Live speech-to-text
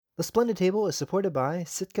The Splendid Table is supported by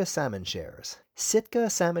Sitka Salmon Shares.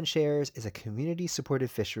 Sitka Salmon Shares is a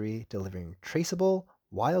community-supported fishery delivering traceable,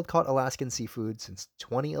 wild-caught Alaskan seafood since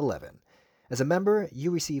 2011. As a member,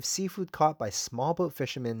 you receive seafood caught by small boat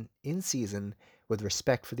fishermen in season with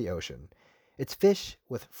respect for the ocean. It's fish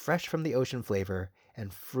with fresh from the ocean flavor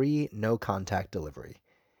and free no-contact delivery.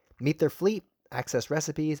 Meet their fleet, access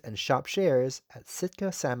recipes, and shop shares at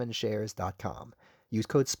sitkasalmonshares.com. Use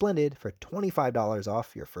code SPLENDID for $25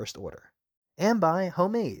 off your first order. And by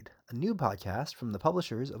Homemade, a new podcast from the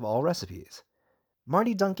publishers of All Recipes.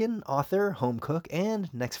 Marty Duncan, author, home cook, and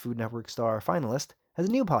Next Food Network star finalist, has a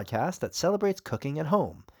new podcast that celebrates cooking at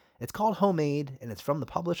home. It's called Homemade, and it's from the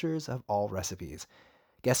publishers of All Recipes.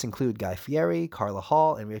 Guests include Guy Fieri, Carla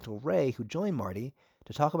Hall, and Rachel Ray, who join Marty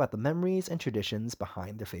to talk about the memories and traditions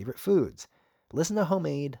behind their favorite foods. Listen to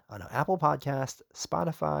Homemade on Apple Podcasts,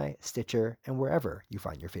 Spotify, Stitcher, and wherever you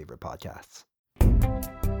find your favorite podcasts.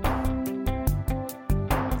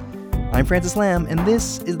 I'm Francis Lamb, and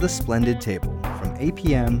this is The Splendid Table from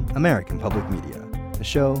APM American Public Media, the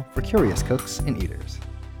show for curious cooks and eaters.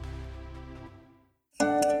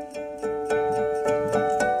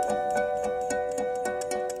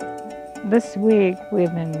 This week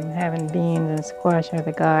we've been having beans and squash out of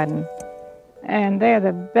the garden, and they're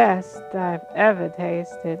the best I've ever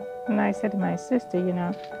tasted. And I said to my sister,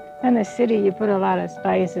 in the city you put a lot of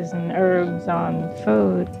spices and herbs on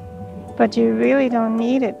food, but you really don't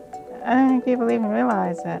need it. I don't think people even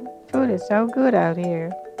realize that. Food is so good out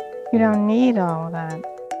here. You don't need all that.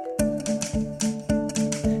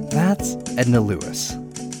 That's Edna Lewis,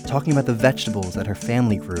 talking about the vegetables that her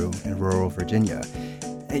family grew in rural Virginia.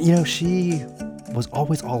 She was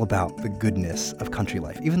always all about the goodness of country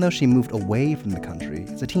life, even though she moved away from the country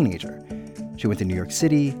as a teenager. She went to New York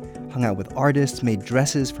City, hung out with artists, made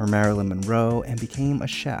dresses for Marilyn Monroe, and became a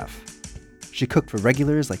chef. She cooked for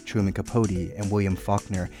regulars like Truman Capote and William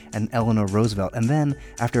Faulkner and Eleanor Roosevelt, and then,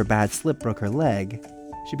 after a bad slip broke her leg,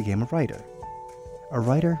 she became a writer. A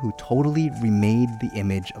writer who totally remade the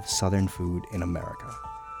image of Southern food in America.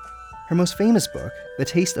 Her most famous book, The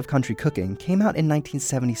Taste of Country Cooking, came out in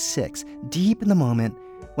 1976, deep in the moment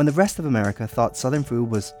when the rest of America thought Southern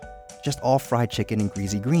food was just all fried chicken and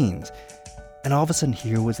greasy greens. And all of a sudden,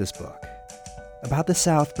 here was this book about the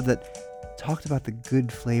South, but that talked about the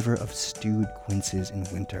good flavor of stewed quinces in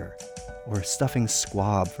winter, or stuffing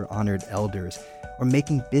squab for honored elders, or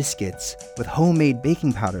making biscuits with homemade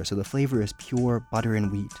baking powder so the flavor is pure butter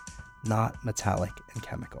and wheat, not metallic and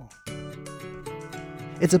chemical.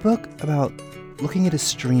 It's a book about looking at a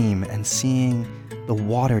stream and seeing the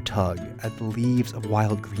water tug at the leaves of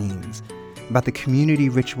wild greens, about the community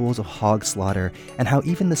rituals of hog slaughter, and how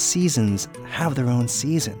even the seasons have their own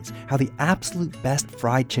seasons, how the absolute best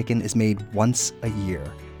fried chicken is made once a year,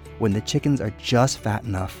 when the chickens are just fat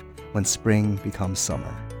enough when spring becomes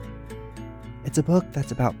summer. It's a book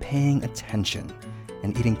that's about paying attention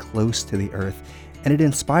and eating close to the earth. And it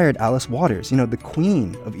inspired Alice Waters, the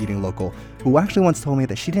queen of eating local, who actually once told me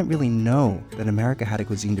that she didn't really know that America had a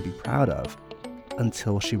cuisine to be proud of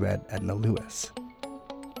until she read Edna Lewis.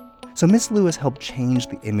 So Miss Lewis helped change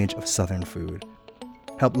the image of Southern food,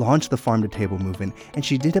 helped launch the farm-to-table movement, and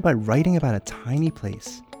she did it by writing about a tiny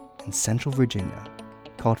place in central Virginia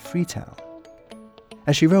called Freetown.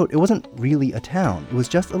 As she wrote, it wasn't really a town. It was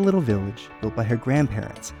just a little village built by her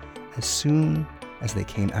grandparents as soon as they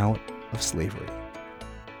came out of slavery.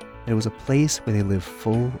 It was a place where they lived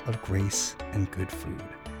full of grace and good food.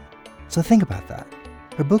 So think about that.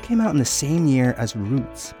 Her book came out in the same year as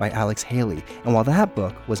Roots by Alex Haley, and while that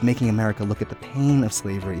book was making America look at the pain of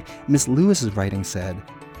slavery, Miss Lewis's writing said,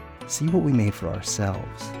 "See what we made for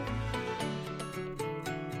ourselves."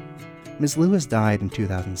 Miss Lewis died in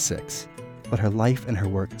 2006, but her life and her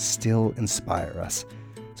work still inspire us.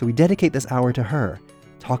 So we dedicate this hour to her,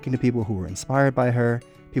 talking to people who were inspired by her,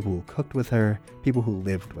 people who cooked with her, people who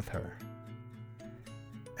lived with her.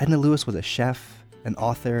 Edna Lewis was a chef, an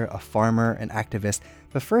author, a farmer, an activist,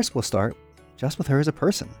 but first we'll start just with her as a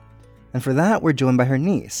person. And for that, we're joined by her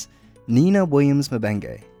niece, Nina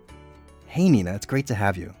Williams-Mabenge. Hey Nina, it's great to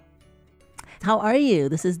have you. How are you?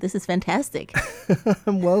 This is fantastic.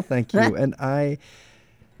 I'm well, thank you. And I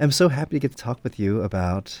am so happy to get to talk with you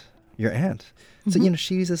about your aunt. So,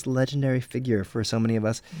 she's this legendary figure for so many of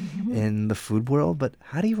us in the food world, but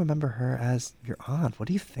how do you remember her as your aunt? What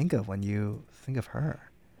do you think of when you think of her?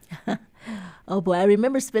 Oh, boy. I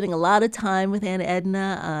remember spending a lot of time with Aunt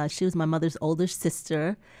Edna. She was my mother's older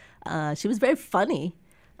sister. She was very funny.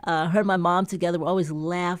 Her and my mom together were always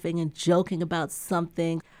laughing and joking about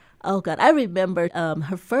something. Oh, God. I remember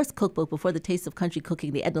her first cookbook before The Taste of Country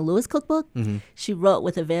Cooking, the Edna Lewis cookbook, she wrote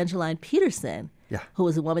with Evangeline Peterson. who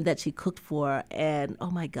was a woman that she cooked for. And,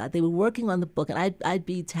 oh, my God, they were working on the book. And I'd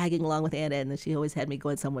be tagging along with Aunt Edna. She always had me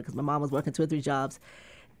going somewhere because my mom was working 2 or 3 jobs.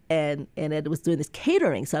 And Ed was doing this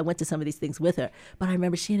catering, so I went to some of these things with her. But I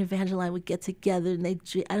remember she and Evangeline would get together, and I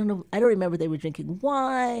don't remember they were drinking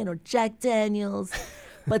wine or Jack Daniels,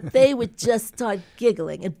 but they would just start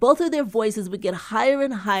giggling, and both of their voices would get higher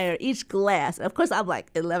and higher each glass. And of course, I'm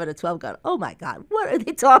like 11 or 12 going, oh my God, what are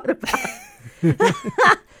they talking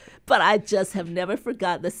about? But I just have never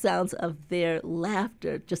forgotten the sounds of their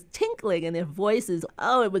laughter, just tinkling in their voices.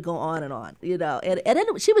 Oh, it would go on, you know. And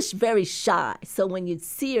she was very shy. So when you'd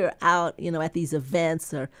see her out, you know, at these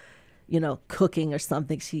events or, you know, cooking or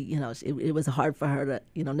something, it was hard for her to,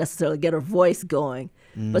 you know, necessarily get her voice going.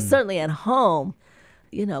 But certainly at home,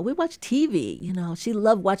 you know, we watched TV. You know, she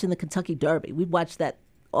loved watching the Kentucky Derby. We'd watch that,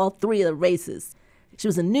 all 3 of the races. She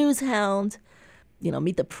was a news hound. You know,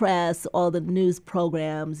 Meet the Press, all the news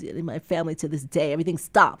programs. In my family to this day, everything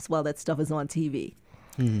stops while that stuff is on TV.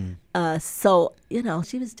 So, you know,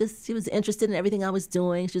 she was interested in everything I was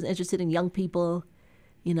doing. She was interested in young people,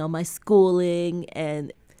 you know, my schooling.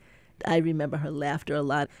 And I remember her laughter a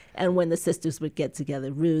lot. And when the sisters would get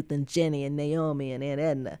together, Ruth and Jenny and Naomi and Aunt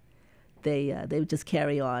Edna, they would just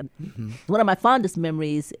carry on. One of my fondest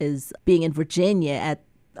memories is being in Virginia at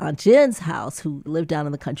Aunt Jen's house, who lived down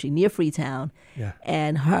in the country near Freetown. Yeah.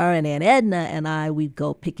 And her and Aunt Edna and I, we'd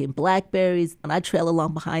go picking blackberries, and I'd trail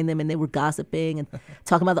along behind them, and they were gossiping and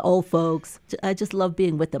talking about the old folks. I just loved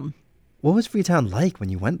being with them. What was Freetown like when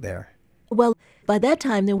you went there? Well, by that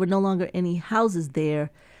time, there were no longer any houses there.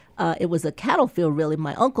 It was a cattle field, really.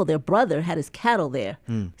 My uncle, their brother, had his cattle there.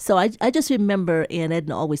 So I just remember Aunt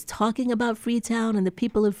Edna always talking about Freetown and the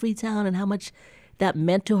people of Freetown and how much that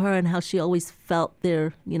meant to her and how she always felt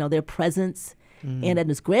their presence. Aunt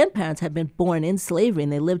Edna's grandparents had been born in slavery,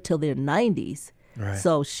 and they lived till their 90s. Right.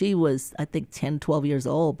 So she was, I think, 10, 12 years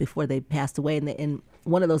old before they passed away, and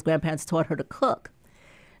one of those grandparents taught her to cook.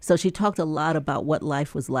 So she talked a lot about what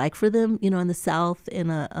life was like for them, you know, in the South,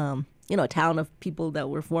 in a town of people that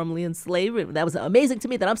were formerly in slavery. That was amazing to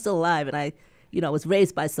me that I'm still alive, and I, you know, was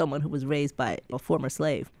raised by someone who was raised by a former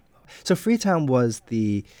slave. So Freetown was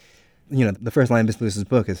the first line of Miss Lewis's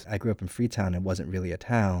book is, I grew up in Freetown. It wasn't really a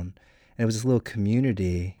town. And it was this little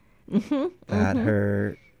community that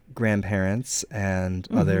her grandparents and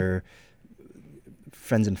other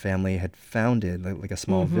friends and family had founded, like a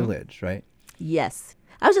small village, right? Yes.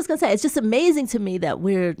 I was just going to say, it's just amazing to me that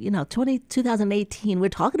we're, 2018, we're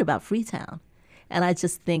talking about Freetown. And I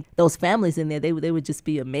just think those families in there, they would just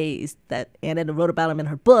be amazed that Aunt Edna wrote about them in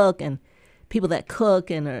her book, and people that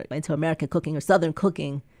cook and are into American cooking or Southern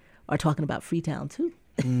cooking are talking about Freetown, too.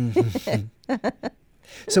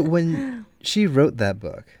 So when she wrote that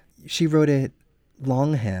book, she wrote it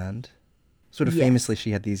longhand. Sort of famously,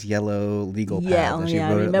 she had these yellow legal pads. And she wrote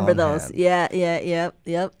I remember it those. longhand.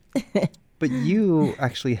 Yep. But you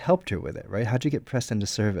actually helped her with it, right? How'd you get pressed into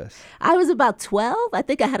service? I was about 12. I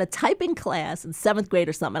think I had a typing class in 7th grade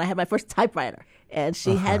or something. I had my first typewriter. And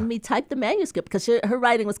she had me type the manuscript because her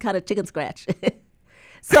writing was kind of chicken scratch.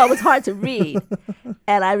 So it was hard to read.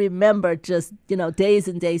 And I remember just, days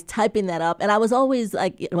and days typing that up. And I was always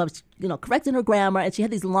like, I was, correcting her grammar. And she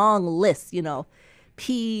had these long lists,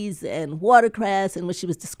 peas and watercress, and when she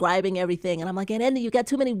was describing everything. And I'm like, Aunt Edna, you got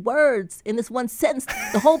too many words in this one sentence.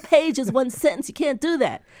 The whole page is one sentence. You can't do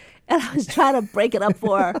that. And I was trying to break it up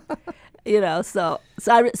for her, So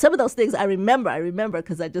some of those things I remember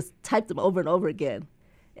because I just typed them over and over again.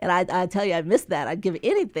 And I tell you, I miss that. I'd give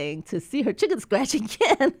anything to see her chicken scratch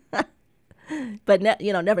again. But,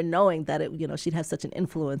 never knowing that she'd have such an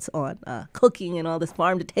influence on cooking and all this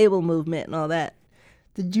farm-to-table movement and all that.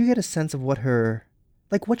 Did you get a sense of what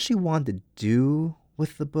she wanted to do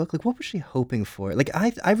with the book? Like, what was she hoping for? Like,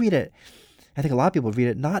 I read it, I think a lot of people read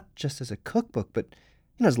it not just as a cookbook, but,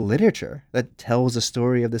 as literature that tells the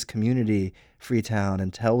story of this community, Freetown,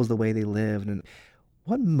 and tells the way they lived. And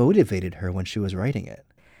what motivated her when she was writing it?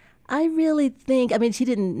 I really think, she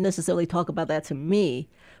didn't necessarily talk about that to me,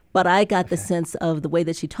 but I got the sense of the way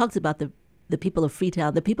that she talks about the people of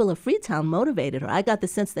Freetown. The people of Freetown motivated her. I got the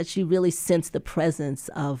sense that she really sensed the presence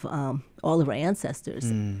of all of her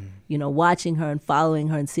ancestors, watching her and following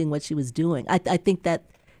her and seeing what she was doing. I think that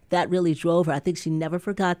really drove her. I think she never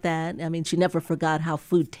forgot that. She never forgot how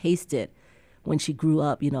food tasted when she grew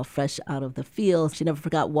up, fresh out of the fields. She never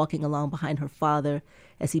forgot walking along behind her father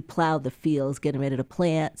as he plowed the fields, getting ready to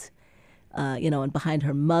plant. and behind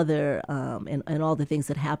her mother, and all the things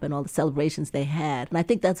that happened, all the celebrations they had. And I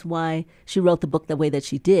think that's why she wrote the book the way that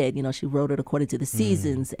she did. She wrote it according to the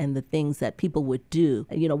seasons and the things that people would do.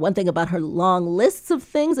 One thing about her long lists of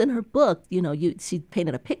things in her book, she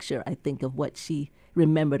painted a picture, I think, of what she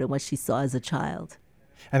remembered and what she saw as a child.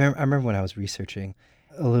 I remember when I was researching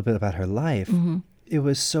a little bit about her life, it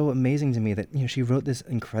was so amazing to me that, she wrote this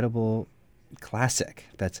incredible classic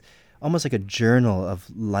that's almost like a journal of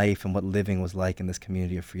life and what living was like in this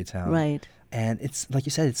community of Freetown. Right. And it's, like you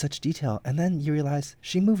said, it's such detail. And then you realize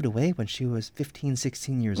she moved away when she was 15,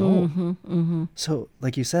 16 years old. So,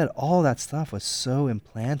 like you said, all that stuff was so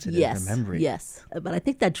implanted in her memory. Yes. But I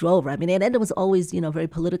think that drove her. I mean, Aunt Edna was always, very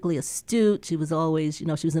politically astute. She was always, she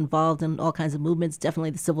was involved in all kinds of movements, definitely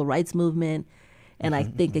the civil rights movement. And I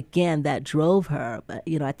think, again, that drove her. But,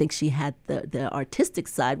 I think she had the artistic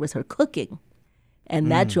side was her cooking. And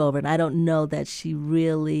that drove her. And I don't know that she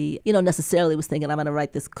really, necessarily was thinking, I'm going to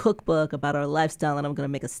write this cookbook about our lifestyle and I'm going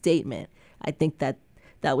to make a statement. I think that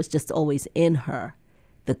was just always in her.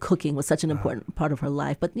 The cooking was such an important part of her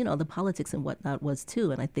life. But, the politics and whatnot was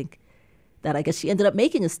too. And I think that I guess she ended up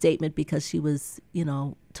making a statement because she was,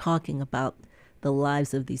 talking about the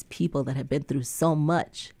lives of these people that had been through so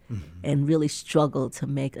much and really struggled to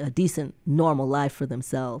make a decent, normal life for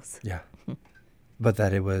themselves. Yeah. But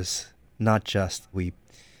that it was not just we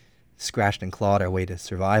scratched and clawed our way to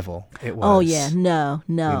survival. It was. Oh yeah, no.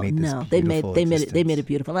 They made it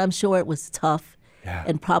beautiful. And I'm sure it was tough,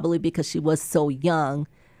 and probably because she was so young,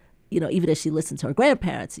 even as she listened to her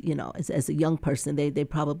grandparents, as a young person, they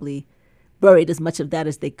probably buried as much of that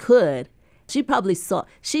as they could. She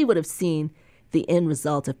would have seen the end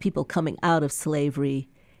result of people coming out of slavery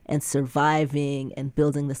and surviving and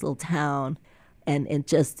building this little town. And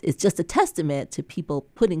it's just a testament to people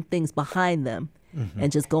putting things behind them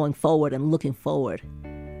and just going forward and looking forward.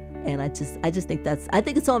 And I just think I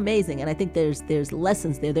think it's so amazing. And I think there's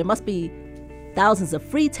lessons there. There must be thousands of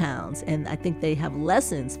free towns, and I think they have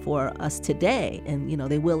lessons for us today, and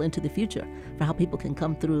they will into the future, for how people can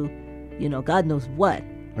come through, God knows what,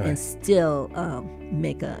 and still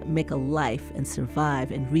make a life and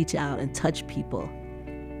survive and reach out and touch people.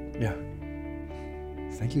 Yeah.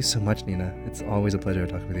 Thank you so much, Nina. It's always a pleasure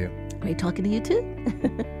talking with you. Great talking to you too.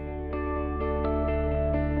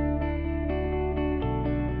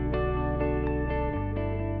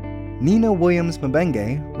 Nina Williams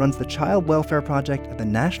Mbenge runs the Child Welfare Project at the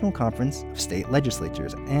National Conference of State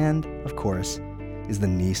Legislatures and, of course, is the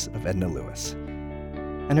niece of Edna Lewis.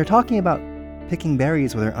 And her talking about picking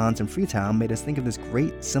berries with her aunts in Freetown made us think of this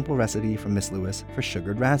great, simple recipe from Miss Lewis for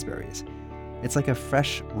sugared raspberries. It's like a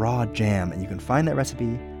fresh, raw jam, and you can find that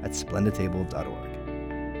recipe at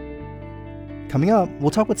splendidtable.org. Coming up,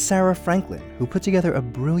 we'll talk with Sarah Franklin, who put together a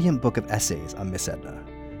brilliant book of essays on Miss Edna.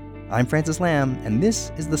 I'm Francis Lamb, and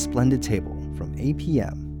this is The Splendid Table from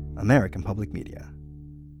APM, American Public Media.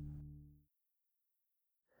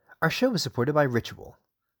 Our show is supported by Ritual.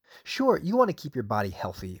 Sure, you want to keep your body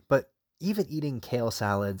healthy, but even eating kale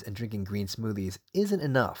salads and drinking green smoothies isn't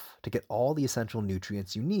enough to get all the essential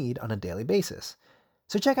nutrients you need on a daily basis.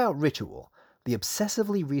 So check out Ritual, the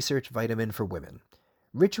obsessively researched vitamin for women.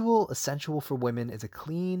 Ritual Essential for Women is a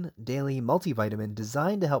clean, daily multivitamin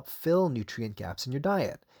designed to help fill nutrient gaps in your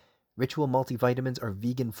diet. Ritual multivitamins are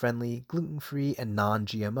vegan-friendly, gluten-free, and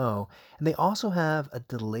non-GMO, and they also have a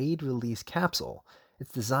delayed-release capsule.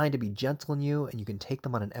 It's designed to be gentle on you, and you can take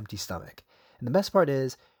them on an empty stomach. And the best part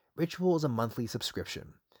is, Ritual is a monthly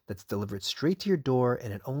subscription that's delivered straight to your door,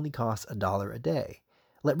 and it only costs $1 a day.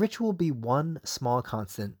 Let Ritual be one small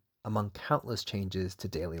constant among countless changes to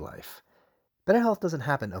daily life. Better health doesn't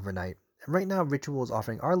happen overnight, and right now Ritual is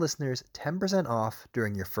offering our listeners 10% off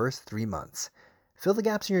during your first 3 months. Fill the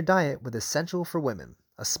gaps in your diet with Essential for Women,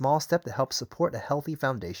 a small step that helps support a healthy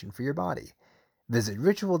foundation for your body. Visit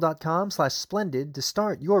ritual.com/splendid to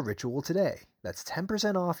start your ritual today. That's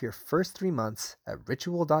 10% off your first 3 months at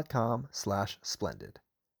ritual.com/splendid.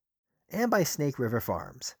 And by Snake River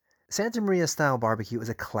Farms. Santa Maria style barbecue is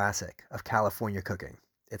a classic of California cooking.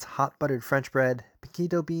 It's hot buttered French bread,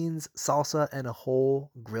 pinto beans, salsa, and a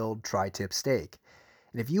whole grilled tri-tip steak.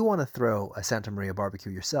 And if you want to throw a Santa Maria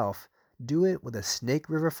barbecue yourself, do it with a Snake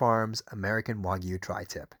River Farms American Wagyu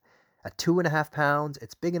tri-tip. At 2.5 pounds,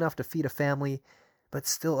 it's big enough to feed a family, but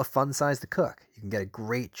still a fun size to cook. You can get a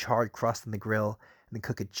great charred crust in the grill and then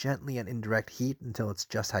cook it gently on indirect heat until it's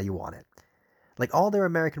just how you want it. Like all their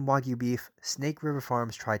American Wagyu beef, Snake River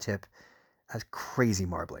Farms tri-tip has crazy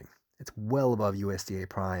marbling. It's well above USDA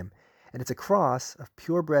prime, and it's a cross of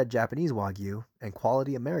purebred Japanese Wagyu and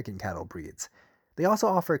quality American cattle breeds. They also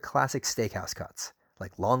offer classic steakhouse cuts,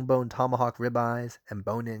 like long-bone tomahawk ribeyes and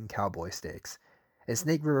bone-in cowboy steaks. And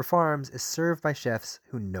Snake River Farms is served by chefs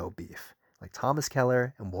who know beef, like Thomas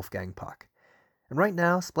Keller and Wolfgang Puck. And right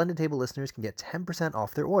now, Splendid Table listeners can get 10%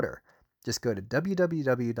 off their order. Just go to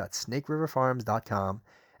www.snakeriverfarms.com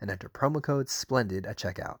and enter promo code SPLENDID at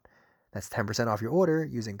checkout. That's 10% off your order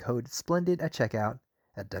using code SPLENDID at checkout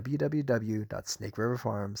at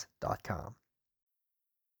www.snakeriverfarms.com.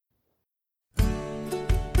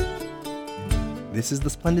 This is The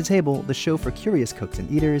Splendid Table, the show for curious cooks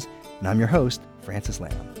and eaters, and I'm your host, Francis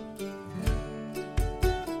Lamb.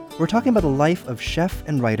 We're talking about the life of chef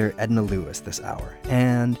and writer Edna Lewis this hour,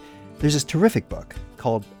 and there's this terrific book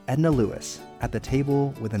called Edna Lewis, At the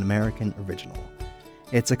Table with an American Original.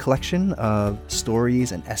 It's a collection of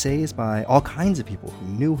stories and essays by all kinds of people who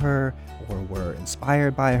knew her, or were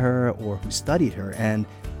inspired by her, or who studied her, and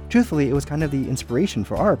truthfully, it was kind of the inspiration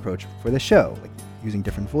for our approach for the show, like using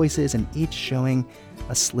different voices and each showing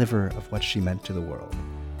a sliver of what she meant to the world.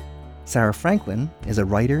 Sarah Franklin is a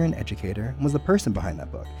writer and educator and was the person behind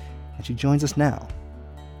that book, and she joins us now.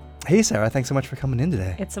 Hey Sarah, thanks so much for coming in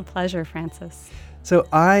today. It's a pleasure, Francis. So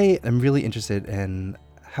I am really interested in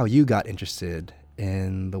how you got interested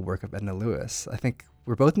in the work of Edna Lewis. I think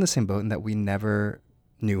we're both in the same boat in that we never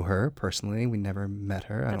knew her personally. We never met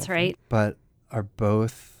her. That's right. But are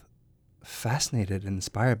both fascinated and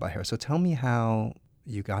inspired by her. So tell me how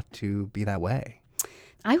you got to be that way.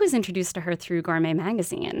 I was introduced to her through Gourmet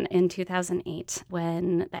magazine in 2008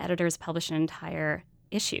 when the editors published an entire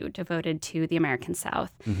issue devoted to the American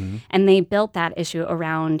South. Mm-hmm. And they built that issue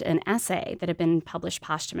around an essay that had been published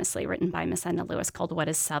posthumously, written by Miss Edna Lewis, called What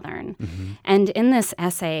is Southern? Mm-hmm. And in this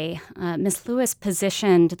essay, Miss Lewis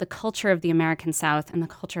positioned the culture of the American South and the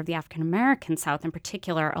culture of the African American South in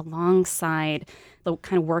particular alongside the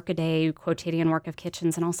kind of workaday quotidian work of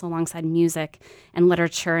kitchens, and also alongside music and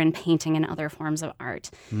literature and painting and other forms of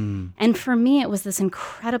art. Mm. And for me, it was this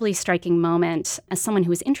incredibly striking moment as someone who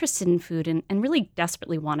was interested in food and really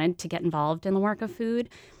desperately wanted to get involved in the work of food.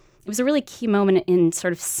 It was a really key moment in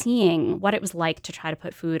sort of seeing what it was like to try to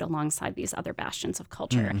put food alongside these other bastions of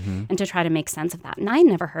culture and to try to make sense of that. And I'd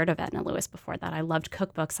never heard of Edna Lewis before that. I loved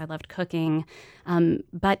cookbooks. I loved cooking.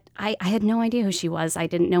 But I had no idea who she was. I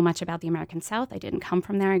didn't know much about the American South. I didn't come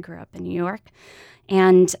from there. I grew up in New York.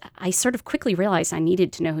 And I sort of quickly realized I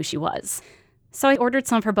needed to know who she was. So I ordered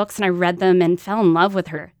some of her books and I read them and fell in love with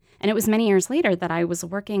her. And it was many years later that I was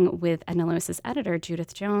working with Edna Lewis's editor,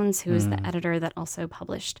 Judith Jones, who is the editor that also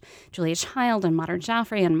published Julia Child and Modern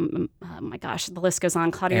Joffrey and, oh my gosh, the list goes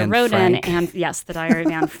on, Claudia Roden, and yes, the Diary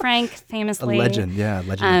of Anne Frank, famously. A legend,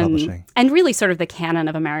 legend of publishing. And really sort of the canon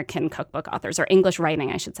of American cookbook authors, or English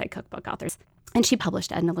writing, I should say, cookbook authors. And she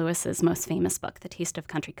published Edna Lewis's most famous book, The Taste of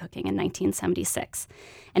Country Cooking, in 1976.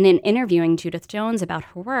 And in interviewing Judith Jones about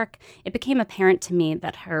her work, it became apparent to me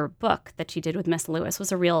that her book that she did with Miss Lewis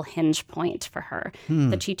was a real hinge point for her,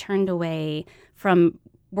 that she turned away from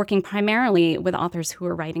working primarily with authors who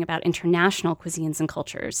were writing about international cuisines and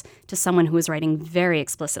cultures to someone who was writing very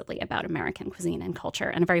explicitly about American cuisine and culture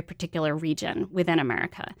and a very particular region within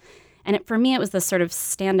America. And for me, it was this sort of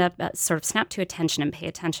stand-up, sort of snap to attention and pay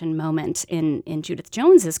attention moment in Judith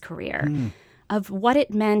Jones's career of what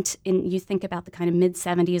it meant you think about the kind of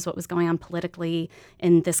mid-'70s, what was going on politically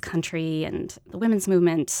in this country and the women's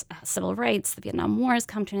movement, civil rights, the Vietnam War has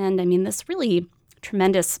come to an end. I mean, this really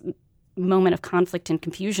tremendous moment of conflict and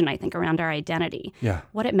confusion, I think, around our identity. Yeah.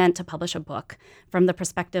 What it meant to publish a book from the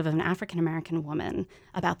perspective of an African-American woman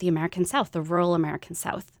about the American South, the rural American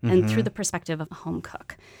South, and through the perspective of a home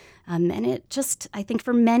cook. And it just, I think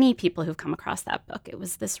for many people who've come across that book, it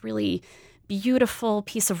was this really beautiful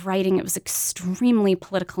piece of writing. It was extremely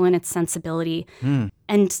political in its sensibility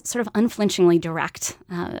and sort of unflinchingly direct.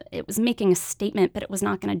 It was making a statement, but it was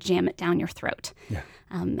not going to jam it down your throat. Yeah.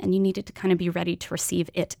 And you needed to kind of be ready to receive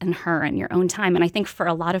it and her in your own time. And I think for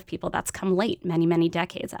a lot of people, that's come late, many, many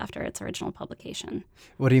decades after its original publication.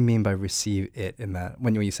 What do you mean by receive it in that,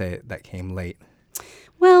 when you say that came late?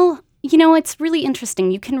 Well, you know, it's really interesting.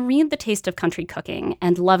 You can read The Taste of Country Cooking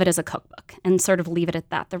and love it as a cookbook and sort of leave it at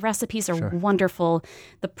that. The recipes are wonderful.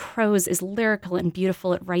 The prose is lyrical and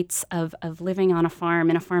beautiful. It writes of living on a farm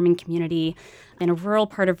in a farming community in a rural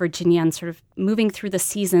part of Virginia and sort of moving through the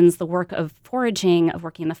seasons, the work of foraging, of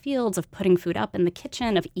working in the fields, of putting food up in the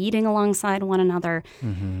kitchen, of eating alongside one another.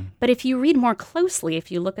 But if you read more closely, if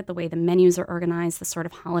you look at the way the menus are organized, the sort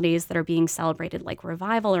of holidays that are being celebrated like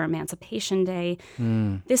Revival or Emancipation Day,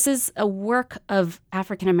 this is a work of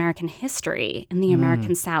African-American history in the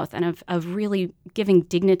American South and of really giving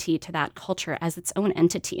dignity to that culture as its own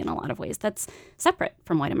entity in a lot of ways that's separate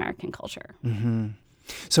from white American culture.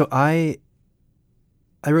 So I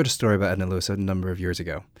I wrote a story about Edna Lewis a number of years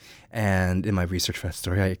ago. And in my research for that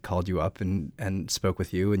story, I called you up and spoke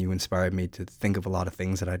with you, and you inspired me to think of a lot of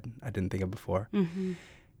things that I didn't think of before,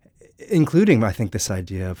 including, I think, this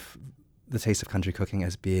idea of the taste of country cooking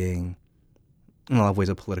as being, in a lot of ways,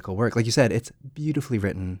 a political work. Like you said, it's beautifully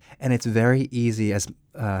written, and it's very easy, as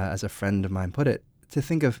a friend of mine put it, to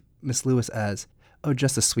think of Miss Lewis as, oh,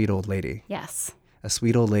 just a sweet old lady. Yes. A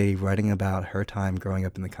sweet old lady writing about her time growing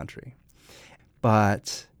up in the country.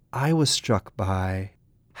 But I was struck by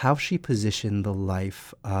how she positioned the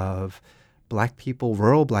life of Black people,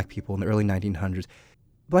 rural Black people in the early 1900s.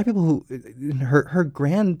 Black people who, her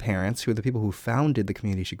grandparents, who are the people who founded the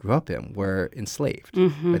community she grew up in, were enslaved.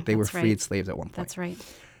 Like they were freed slaves at one point. That's right.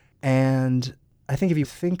 And I think if you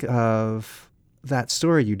think of that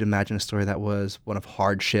story, you'd imagine a story that was one of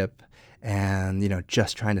hardship and,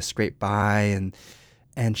 just trying to scrape by.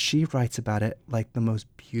 And she writes about it like the most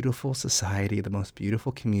beautiful society, the most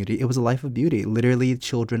beautiful community. It was a life of beauty. Literally,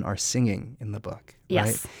 children are singing in the book.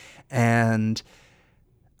 Yes. Right? And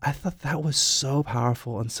I thought that was so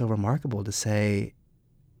powerful and so remarkable to say,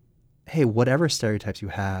 hey, whatever stereotypes you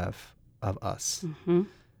have of us,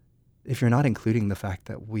 if you're not including the fact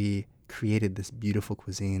that we created this beautiful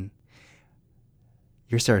cuisine,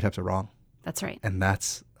 your stereotypes are wrong. That's right. And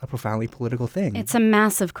that's a profoundly political thing. It's a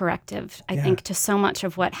massive corrective, I think, to so much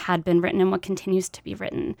of what had been written and what continues to be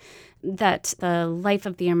written, that the life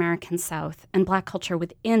of the American South and Black culture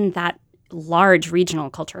within that large regional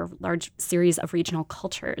culture, large series of regional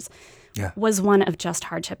cultures, was one of just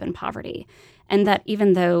hardship and poverty. And that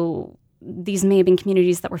even though these may have been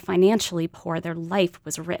communities that were financially poor, their life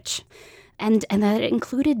was rich. And that it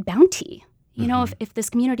included bounty. If this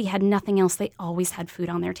community had nothing else, they always had food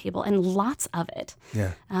on their table, and lots of it.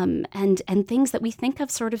 Yeah. And things that we think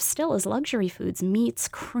of sort of still as luxury foods, meats,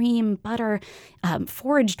 cream, butter,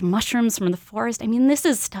 foraged mushrooms from the forest. I mean, this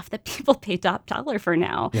is stuff that people pay top dollar for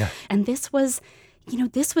now. Yeah. And this was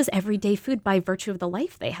everyday food by virtue of the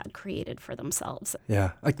life they had created for themselves.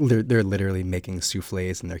 Yeah. Like they're literally making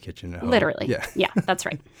souffles in their kitchen at home. Literally. Yeah, that's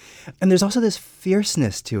right. And there's also this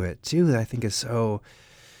fierceness to it, too, that I think is so...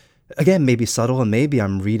 Again, maybe subtle, and maybe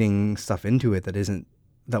I'm reading stuff into it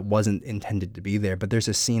that wasn't intended to be there. But there's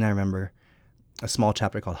a scene I remember, a small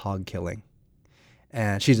chapter called Hog Killing.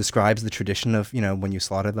 And she describes the tradition of, when you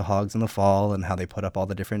slaughter the hogs in the fall and how they put up all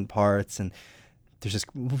the different parts. And there's this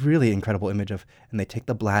really incredible image of, and they take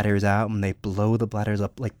the bladders out and they blow the bladders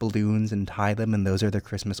up like balloons and tie them. And those are their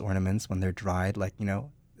Christmas ornaments when they're dried,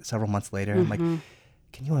 several months later. I'm like,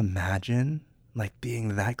 can you imagine? Like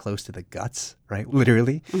being that close to the guts, right?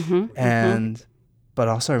 Literally. But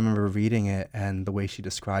also I remember reading it and the way she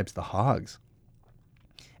describes the hogs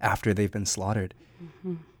after they've been slaughtered.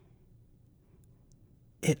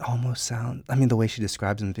 It almost sounds, the way she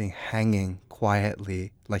describes them being hanging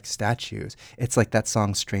quietly like statues. It's like that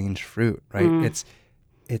song, Strange Fruit, right?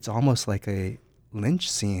 It's almost like a lynch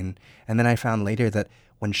scene. And then I found later that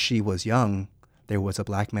when she was young, there was a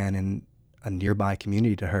Black man in a nearby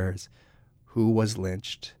community to hers who was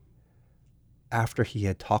lynched after he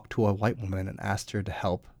had talked to a white woman and asked her to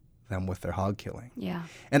help them with their hog killing. Yeah.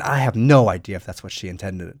 And I have no idea if that's what she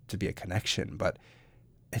intended to be a connection, but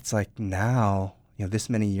it's like now, this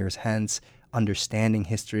many years hence, understanding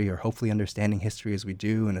history, or hopefully understanding history as we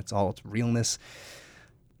do, and it's realness,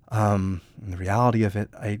 and the reality of it,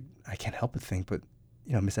 I can't help but think, but,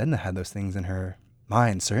 Miss Edna had those things in her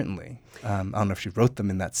mind, certainly. I don't know if she wrote them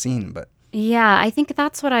in that scene, but... Yeah, I think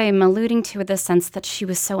that's what I'm alluding to with the sense that she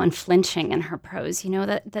was so unflinching in her prose,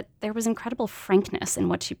 that there was incredible frankness in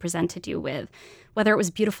what she presented you with, whether it was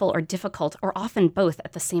beautiful or difficult, or often both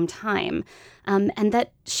at the same time, and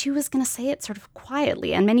that she was going to say it sort of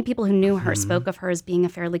quietly. And many people who knew her spoke of her as being a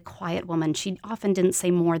fairly quiet woman. She often didn't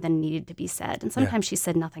say more than needed to be said, and sometimes she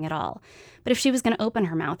said nothing at all. But if she was going to open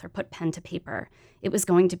her mouth or put pen to paper, it was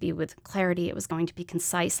going to be with clarity, it was going to be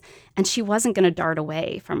concise, and she wasn't going to dart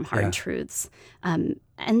away from hard truths.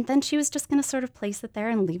 And then she was just going to sort of place it there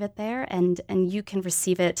and leave it there, and you can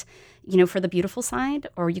receive it, for the beautiful side,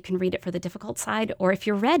 or you can read it for the difficult side, or if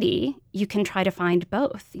you're ready, you can try to find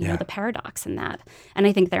both, the paradox in that. And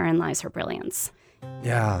I think therein lies her brilliance.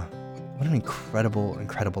 Yeah. What an incredible,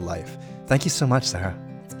 incredible life. Thank you so much, Sarah.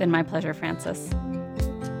 It's been my pleasure, Francis.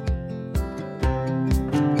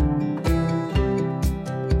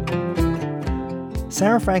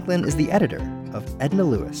 Sarah Franklin is the editor of Edna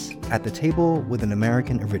Lewis, At the Table with an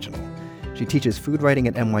American Original. She teaches food writing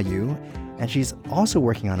at NYU, and she's also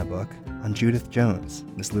working on a book on Judith Jones,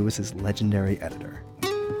 Miss Lewis's legendary editor.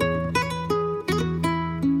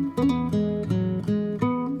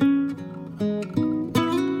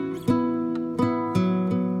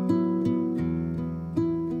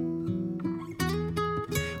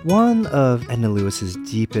 One of Edna Lewis's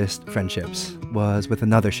deepest friendships was with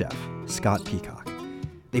another chef, Scott Peacock.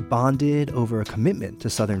 They bonded over a commitment to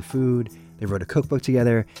Southern food, they wrote a cookbook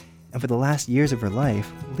together, and for the last years of her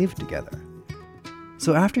life, lived together.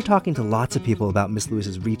 So after talking to lots of people about Miss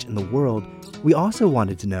Lewis's reach in the world, we also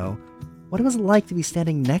wanted to know what it was like to be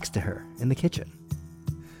standing next to her in the kitchen.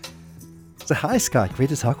 So hi, Scott. Great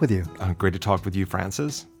to talk with you. Great to talk with you,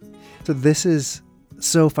 Francis. So this is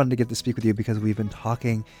so fun to get to speak with you because we've been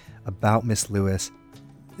talking about Miss Lewis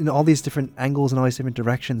in all these different angles and all these different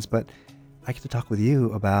directions, but I get to talk with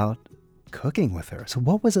you about cooking with her. So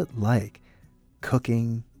what was it like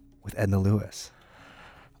cooking with Edna Lewis?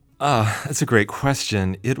 That's a great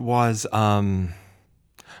question. It was, it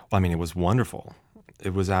was wonderful.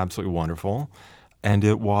 It was absolutely wonderful. And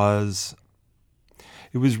it was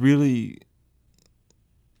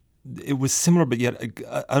similar, but yet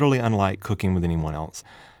utterly unlike cooking with anyone else.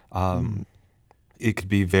 It could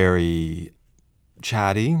be very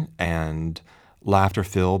chatty and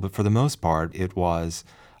laughter-filled, but for the most part, it was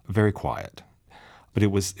very quiet. But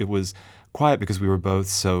it was quiet because we were both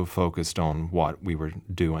so focused on what we were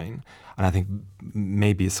doing. And I think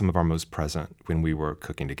maybe some of our most present when we were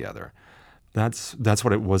cooking together. That's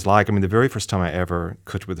what it was like. I mean, the very first time I ever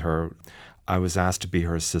cooked with her, I was asked to be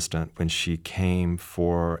her assistant when she came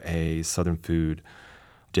for a Southern food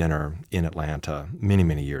dinner in Atlanta many,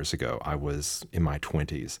 many years ago. I was in my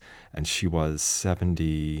 20s, and she was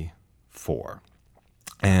 74.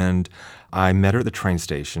 And I met her at the train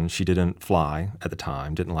station. She didn't fly at the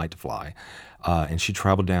time, didn't like to fly. And she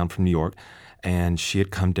traveled down from New York, and she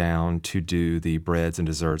had come down to do the breads and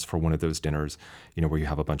desserts for one of those dinners, where you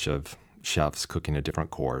have a bunch of chefs cooking a different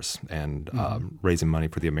course and raising money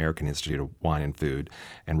for the American Institute of Wine and Food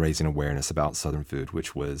and raising awareness about Southern food,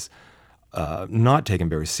 which was not taken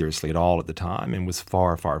very seriously at all at the time and was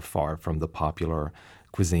far, far, far from the popular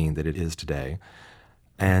cuisine that it is today.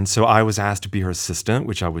 And so I was asked to be her assistant,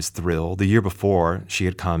 which I was thrilled. The year before, she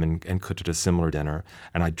had come and cooked at a similar dinner,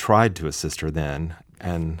 and I tried to assist her then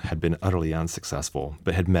and had been utterly unsuccessful,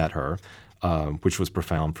 but had met her, which was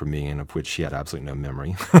profound for me and of which she had absolutely no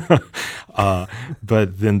memory.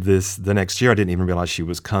 But then the next year, I didn't even realize she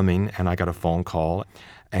was coming, and I got a phone call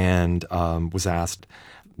and was asked,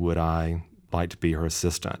 would I like to be her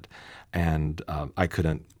assistant? And I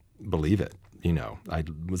couldn't believe it. I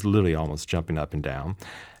was literally almost jumping up and down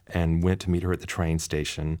and went to meet her at the train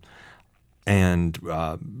station and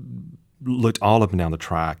looked all up and down the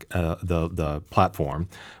track, the platform.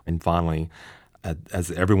 And finally, as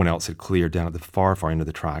everyone else had cleared down at the far, far end of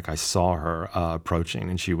the track, I saw her approaching,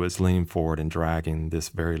 and she was leaning forward and dragging this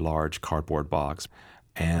very large cardboard box.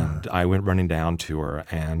 And I went running down to her,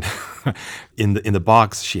 and in the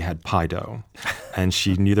box, she had pie dough. And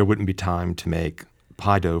she knew there wouldn't be time to make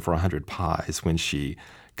pie dough for 100 pies when she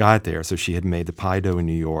got there. So she had made the pie dough in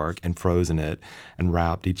New York and frozen it and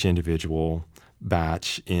wrapped each individual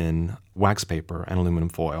batch in wax paper and aluminum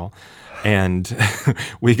foil. And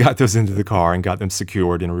we got those into the car and got them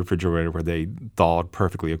secured in a refrigerator where they thawed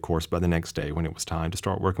perfectly, of course, by the next day when it was time to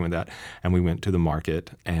start working with that. And we went to the market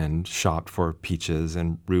and shopped for peaches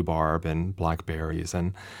and rhubarb and blackberries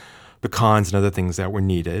and pecans and other things that were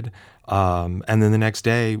needed. And then the next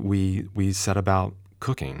day we set about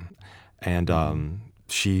cooking. And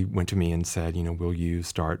she went to me and said, will you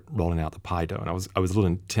start rolling out the pie dough? And I was a little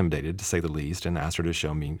intimidated, to say the least, and asked her to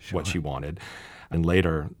show me what she wanted. And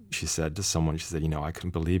later she said to someone, I couldn't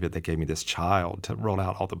believe it. They gave me this child to roll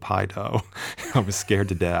out all the pie dough. I was scared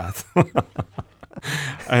to death.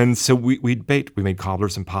 And so we made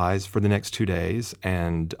cobblers and pies for the next 2 days,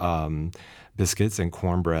 and biscuits and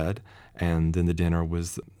cornbread. And then the dinner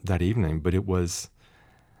was that evening. But it was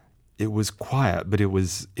quiet, but it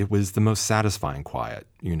was the most satisfying quiet,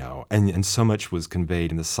 and so much was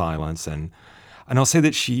conveyed in the silence. And I'll say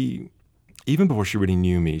that she, even before she really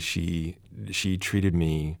knew me, she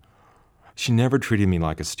never treated me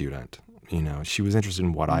like a student. She was interested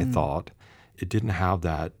in what I thought. It didn't have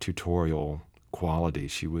that tutorial quality.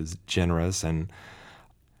 She was generous, and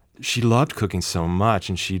she loved cooking so much,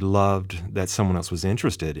 and she loved that someone else was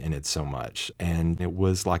interested in it so much. And it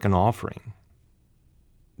was like an offering.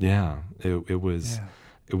 Yeah, it was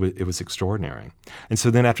extraordinary. And so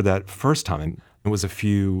then after that first time, it was a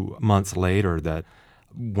few months later that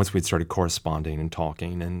once we'd started corresponding and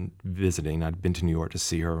talking and visiting, I'd been to New York to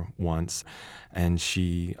see her once, and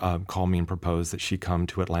she called me and proposed that she come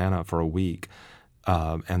to Atlanta for a week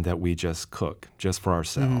and that we just cook just for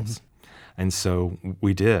ourselves. And so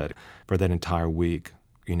we did. For that entire week,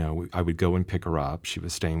 I would go and pick her up. She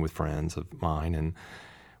was staying with friends of mine, and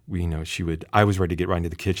I was ready to get right into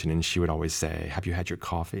the kitchen, and she would always say, "Have you had your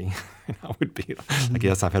coffee?" And I would be like,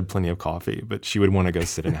 "Yes, I've had plenty of coffee." But she would want to go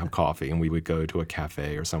sit and have coffee, and we would go to a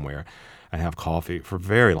cafe or somewhere and have coffee for a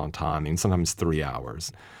very long time, I mean, sometimes 3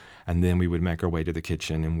 hours. And then we would make our way to the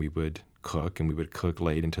kitchen, and we would cook, and we would cook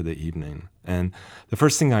late into the evening. And the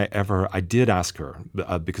first thing I did ask her,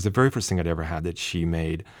 because the very first thing I'd ever had that she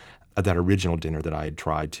made, that original dinner that I had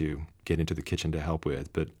tried to get into the kitchen to help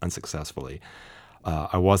with, but unsuccessfully,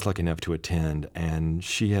 I was lucky enough to attend, and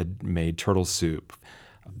she had made turtle soup.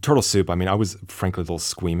 Turtle soup, I mean, I was frankly a little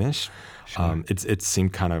squeamish. Sure. It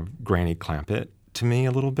seemed kind of Granny Clampett to me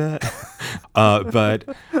a little bit.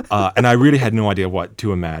 And I really had no idea what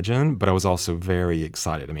to imagine, but I was also very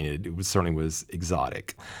excited. I mean, it certainly was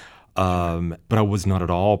exotic. But I was not at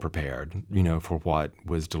all prepared, for what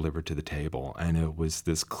was delivered to the table. And it was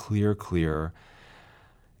this clear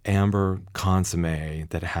amber consommé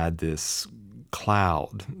that had this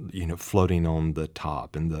cloud, floating on the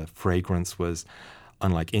top. And the fragrance was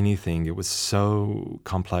unlike anything. It was so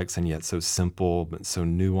complex and yet so simple, but so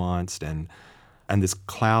nuanced. And this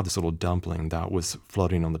cloud, this little dumpling that was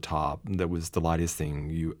floating on the top, that was the lightest thing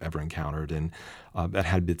you ever encountered. And that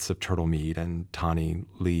had bits of turtle meat and tiny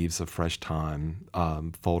leaves of fresh thyme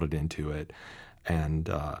folded into it. And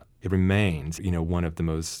it remains, one of the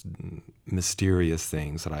most mysterious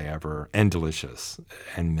things that I ever, and delicious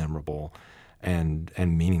and memorable and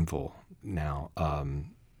meaningful now,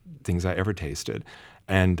 things I ever tasted.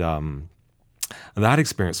 And that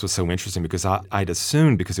experience was so interesting because I'd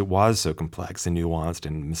assumed, because it was so complex and nuanced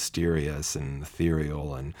and mysterious and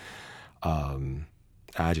ethereal, and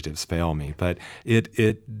adjectives fail me, but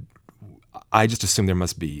I just assumed there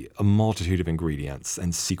must be a multitude of ingredients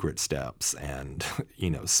and secret steps and,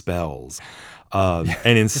 spells. And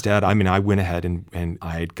instead, I mean, I went ahead and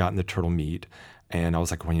I had gotten the turtle meat, and I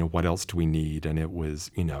was like, well, what else do we need? And it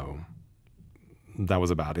was, that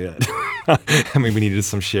was about it. I mean, we needed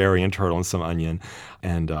some sherry and turtle and some onion,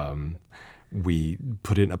 and we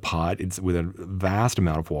put it in a pot with a vast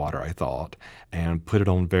amount of water, I thought, and put it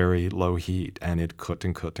on very low heat, and it cooked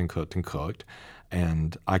and cooked and cooked and cooked.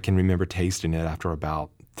 And I can remember tasting it after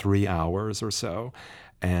about 3 hours or so,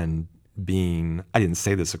 and I didn't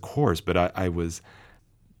say this, of course, but I was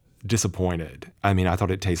disappointed. I mean, I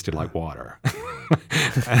thought it tasted like water.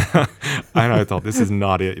 And I thought, this is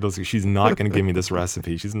not it. She's not going to give me this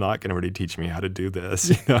recipe. She's not going to really teach me how to do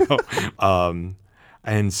this,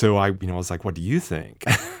 And so I was like, what do you think?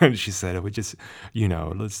 And she said, it would just,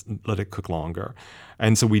 let's let it cook longer.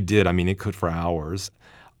 And so we did. I mean, it cooked for hours.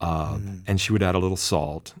 And she would add a little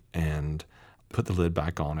salt and put the lid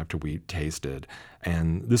back on after we tasted.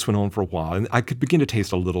 And this went on for a while. And I could begin to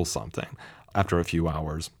taste a little something after a few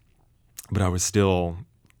hours. But I was still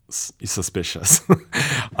suspicious.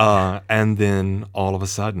 And then all of a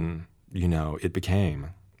sudden, it became.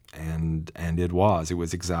 And it was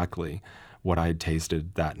exactly what I had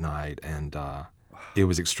tasted that night. And it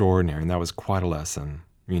was extraordinary. And that was quite a lesson,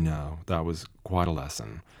 that was quite a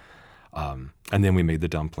lesson. And then we made the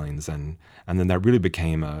dumplings. And then that really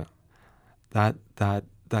became that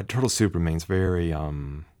turtle soup remains very...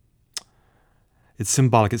 it's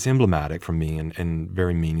symbolic, it's emblematic for me and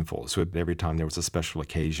very meaningful. So every time there was a special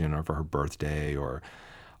occasion, or for her birthday, or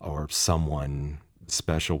someone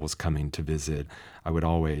special was coming to visit, I would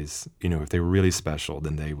always, if they were really special,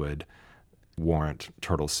 then they would warrant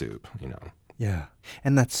turtle soup, Yeah.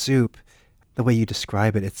 And that soup, the way you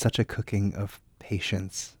describe it, it's such a cooking of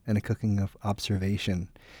patience and a cooking of observation.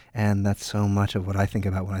 And that's so much of what I think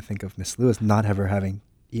about when I think of Miss Lewis, not ever having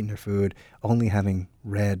eaten her food, only having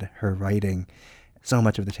read her writing. So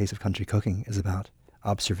much of the Taste of Country Cooking is about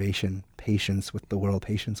observation, patience with the world,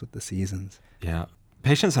 patience with the seasons. Yeah.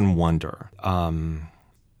 Patience and wonder. Her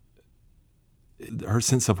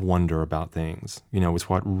sense of wonder about things, was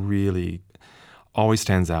what really always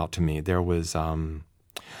stands out to me. There was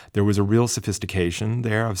a real sophistication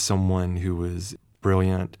there of someone who was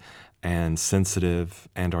brilliant and sensitive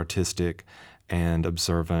and artistic and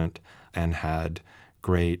observant and had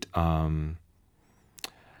great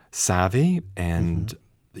savvy and,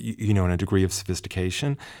 and a degree of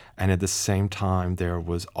sophistication. And at the same time, there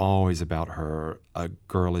was always about her a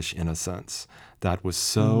girlish innocence that was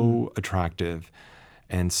so attractive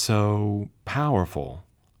and so powerful,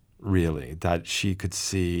 really, that she could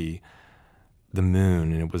see the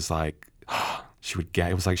moon, and it was like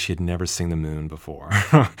it was like she had never seen the moon before.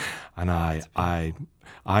 And I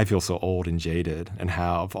feel so old and jaded, and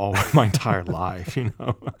have all my entire life,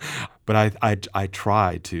 But I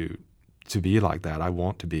try to be like that. I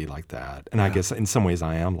want to be like that, and I guess in some ways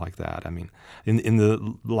I am like that. I mean, in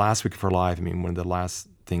the last week of her life, one of the last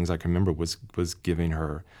things I can remember was giving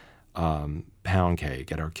her pound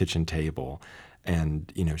cake at our kitchen table.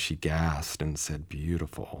 And, she gasped and said,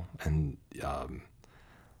 beautiful. And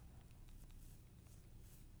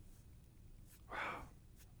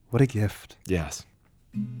What a gift. yes.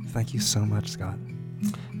 Thank you so much, Scott.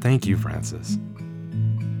 Thank you, Francis.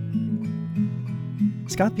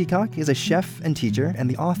 Scott Peacock is a chef and teacher and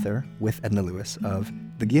the author, with Edna Lewis, of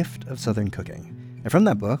The Gift of Southern Cooking. And from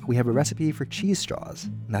that book, we have a recipe for cheese straws,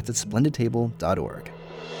 and that's at splendidtable.org.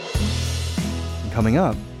 And coming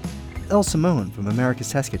up, El Simone from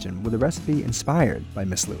America's Test Kitchen with a recipe inspired by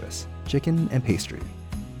Miss Lewis, chicken and pastry.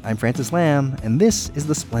 I'm Francis Lamb, and this is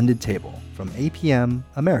The Splendid Table from APM,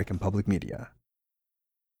 American Public Media.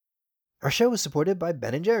 Our show is supported by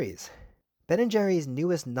Ben & Jerry's. Ben & Jerry's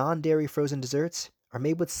newest non-dairy frozen desserts are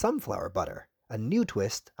made with sunflower butter, a new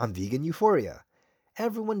twist on vegan euphoria.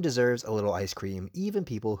 Everyone deserves a little ice cream, even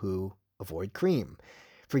people who avoid cream.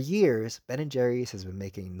 For years, Ben & Jerry's has been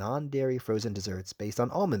making non-dairy frozen desserts based on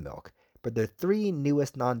almond milk, but their 3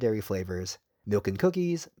 newest non-dairy flavors, milk and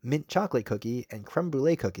cookies, mint chocolate cookie, and creme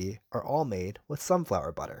brulee cookie, are all made with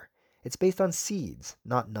sunflower butter. It's based on seeds,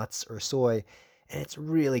 not nuts or soy, and it's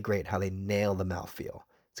really great how they nail the mouthfeel.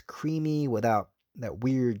 It's creamy without that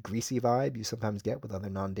weird greasy vibe you sometimes get with other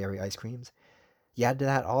non-dairy ice creams. You add to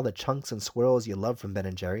that all the chunks and swirls you love from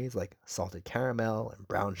Ben & Jerry's, like salted caramel and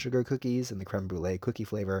brown sugar cookies and the creme brulee cookie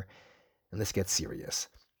flavor, and this gets serious.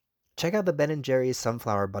 Check out the Ben & Jerry's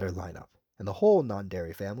sunflower butter lineup and the whole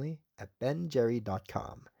non-dairy family at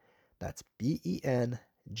benjerry.com. That's BenJerry.com.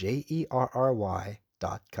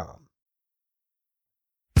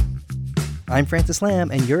 I'm Francis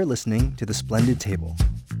Lamb, and you're listening to The Splendid Table.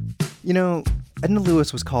 Edna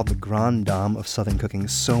Lewis was called the grande dame of Southern cooking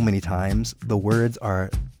so many times, the words are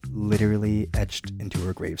literally etched into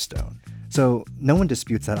her gravestone. So no one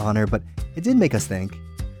disputes that honor, but it did make us think,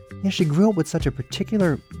 she grew up with such a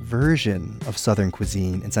particular version of Southern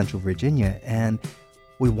cuisine in Central Virginia, and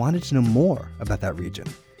we wanted to know more about that region.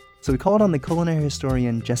 So we called on the culinary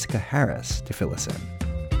historian Jessica Harris to fill us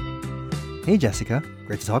in. Hey, Jessica.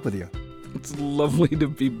 Great to talk with you. It's lovely to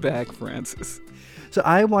be back, Francis. So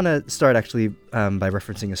I want to start actually by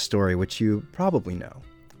referencing a story which you probably know.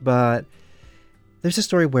 But there's a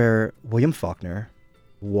story where William Faulkner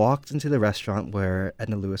walked into the restaurant where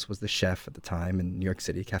Edna Lewis was the chef at the time in New York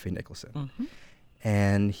City, Cafe Nicholson. Mm-hmm.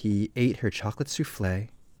 And he ate her chocolate souffle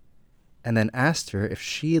and then asked her if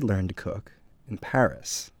she had learned to cook in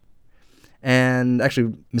Paris. And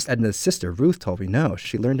actually, Miss Edna's sister, Ruth, told me, no,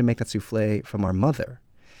 she learned to make that souffle from our mother.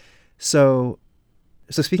 So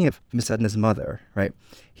speaking of Miss Edna's mother, right,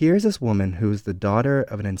 here's this woman who's the daughter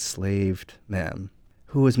of an enslaved man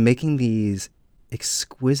who was making these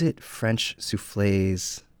exquisite French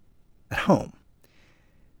souffles at home.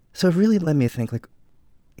 So it really led me to think,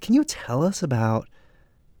 can you tell us about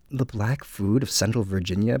the black food of Central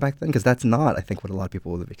Virginia back then? Because that's not, I think, what a lot of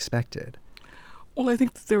people would have expected. Well, I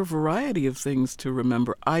think that there are a variety of things to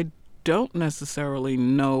remember. I don't necessarily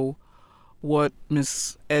know what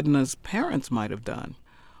Miss Edna's parents might have done.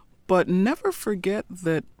 But never forget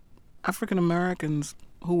that African Americans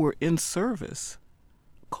who were in service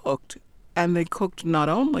cooked, and they cooked not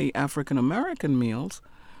only African American meals,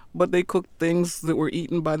 but they cooked things that were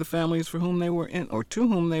eaten by the families for whom they were in, or to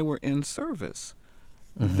whom they were in service.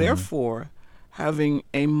 Mm-hmm. Therefore, having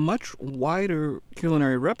a much wider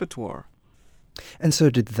culinary repertoire. And so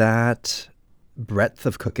did that breadth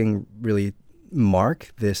of cooking really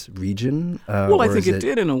mark this region? Well, I think it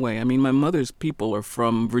did in a way. I mean, my mother's people are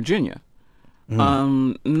from Virginia.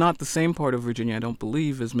 Not the same part of Virginia, I don't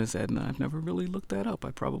believe, as Miss Edna. I've never really looked that up.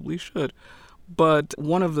 I probably should. But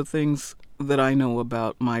one of the things that I know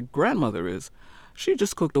about my grandmother is she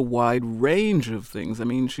just cooked a wide range of things. I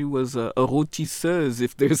mean, she was a rôtisseuse,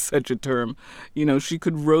 if there's such a term. She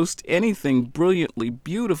could roast anything brilliantly,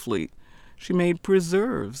 beautifully. She made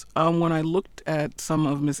preserves. When I looked at some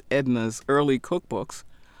of Miss Edna's early cookbooks,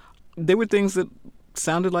 there were things that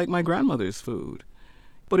sounded like my grandmother's food.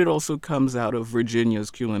 But it also comes out of Virginia's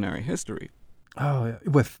culinary history. Oh,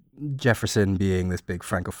 with Jefferson being this big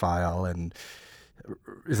Francophile, and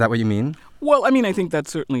is that what you mean? Well, I mean, I think that's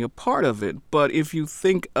certainly a part of it. But if you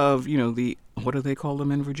think of, what do they call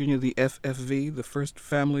them in Virginia? The FFV, the First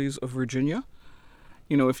Families of Virginia.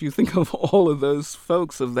 If you think of all of those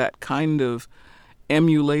folks, of that kind of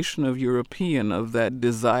emulation of European, of that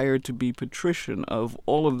desire to be patrician, of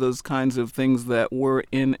all of those kinds of things that were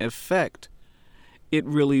in effect, it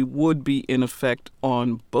really would be in effect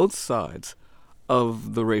on both sides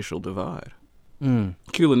of the racial divide,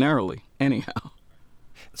 culinarily, anyhow.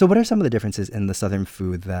 So what are some of the differences in the Southern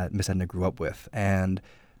food that Miss Edna grew up with? And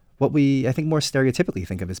what we, I think, more stereotypically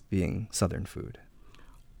think of as being Southern food?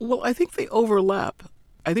 Well, I think they overlap.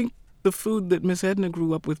 I think the food that Miss Edna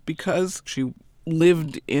grew up with, because she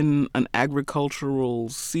lived in an agricultural,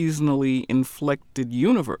 seasonally inflected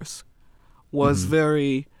universe, was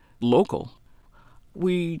very local.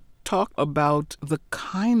 We talk about the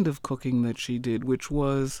kind of cooking that she did, which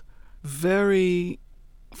was very,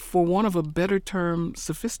 for want of a better term,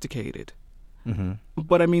 sophisticated.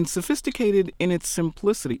 But I mean sophisticated in its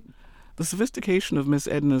simplicity. The sophistication of Miss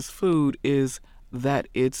Edna's food is that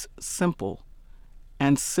it's simple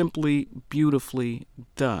and simply beautifully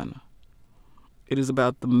done. It is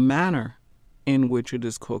about the manner in which it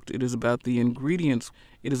is cooked. It is about the ingredients.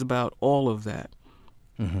 It is about all of that.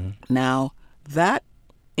 Now, that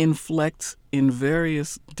inflects in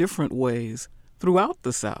various different ways throughout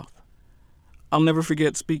the South. I'll never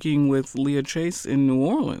forget speaking with Leah Chase in New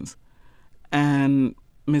Orleans. And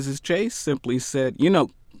Mrs. Chase simply said,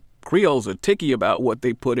 Creoles are ticky about what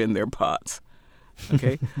they put in their pots.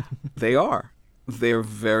 Okay? They are. They're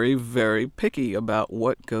very, very picky about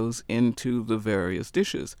what goes into the various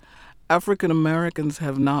dishes. African Americans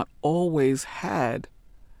have not always had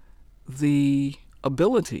the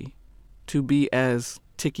ability to be as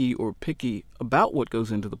ticky or picky about what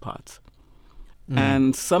goes into the pots.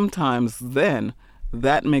 And sometimes then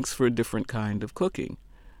that makes for a different kind of cooking.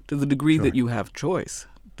 To the degree that you have choice,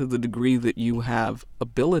 to the degree that you have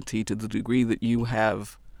ability, to the degree that you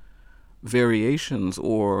have variations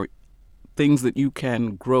or things that you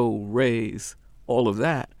can grow, raise, all of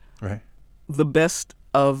that, the best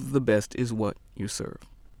of the best is what you serve.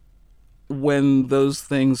 When those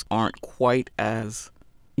things aren't quite as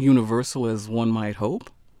universal as one might hope,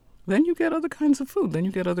 then you get other kinds of food. Then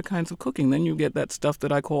you get other kinds of cooking. Then you get that stuff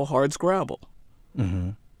that I call hard scrabble.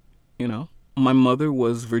 My mother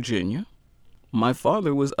was Virginia. My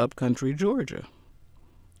father was upcountry Georgia.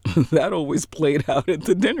 That always played out at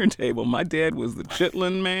the dinner table. My dad was the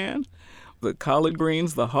chitlin man, the collard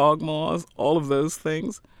greens, the hog maws, all of those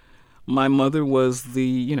things. My mother was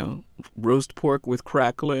the, roast pork with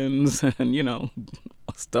cracklings and,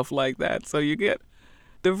 stuff like that. So you get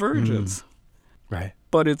divergence. Right.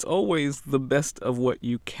 But it's always the best of what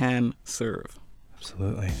you can serve.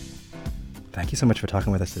 Absolutely. Thank you so much for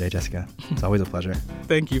talking with us today, Jessica. It's always a pleasure.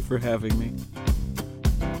 Thank you for having me.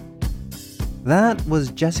 That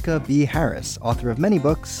was Jessica B. Harris, author of many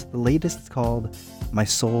books. The latest is called My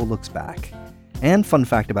Soul Looks Back. And fun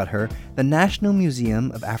fact about her, the National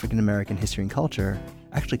Museum of African American History and Culture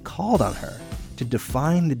actually called on her to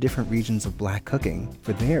define the different regions of Black cooking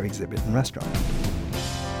for their exhibit and restaurant.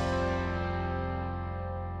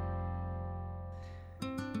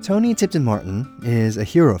 Toni Tipton-Martin is a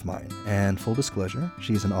hero of mine, and full disclosure,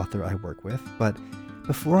 she's an author I work with, but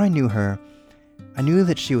before I knew her, I knew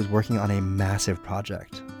that she was working on a massive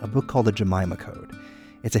project, a book called The Jemima Code.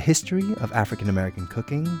 It's a history of African American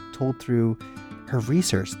cooking told through her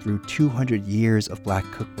research through 200 years of Black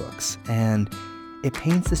cookbooks, and it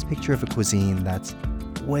paints this picture of a cuisine that's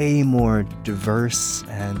way more diverse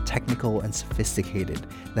and technical and sophisticated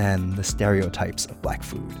than the stereotypes of Black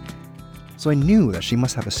food. So I knew that she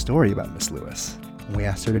must have a story about Miss Lewis, and we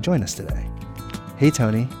asked her to join us today. Hey,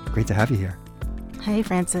 Toni. Great to have you here. Hey,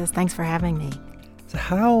 Francis. Thanks for having me. So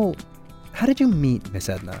how did you meet Miss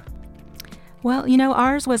Edna? Well,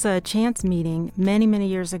 ours was a chance meeting many, many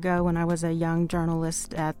years ago when I was a young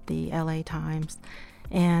journalist at the LA Times,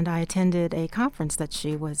 and I attended a conference that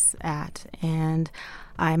she was at. And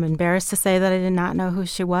I'm embarrassed to say that I did not know who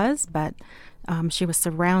she was, but she was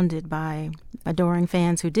surrounded by adoring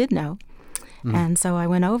fans who did know. And so I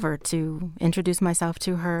went over to introduce myself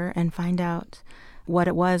to her and find out what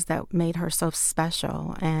it was that made her so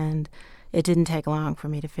special. And it didn't take long for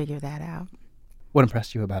me to figure that out. What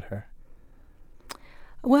impressed you about her?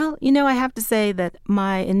 Well, I have to say that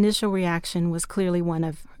my initial reaction was clearly one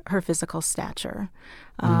of her physical stature.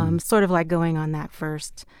 Sort of like going on that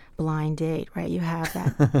first blind date, right? You have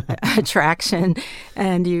that attraction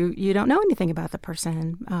and you don't know anything about the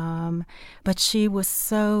person. But she was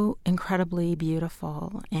so incredibly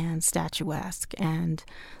beautiful and statuesque and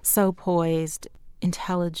so poised,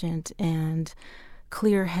 intelligent, and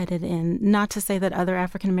clear-headed. And not to say that other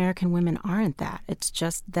African-American women aren't that. It's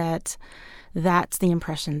just that that's the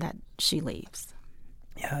impression that she leaves.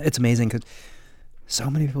 Yeah, it's amazing because so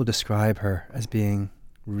many people describe her as being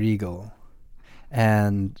regal.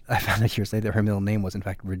 And I found out years later her middle name was, in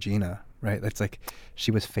fact, Regina, right? That's like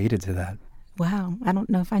she was fated to that. Wow, I don't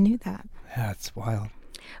know if I knew that. Yeah, it's wild.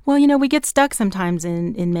 Well, we get stuck sometimes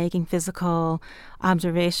in making physical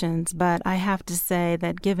observations, but I have to say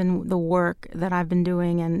that given the work that I've been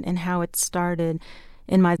doing and how it started,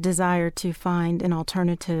 in my desire to find an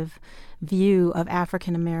alternative view of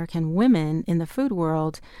African American women in the food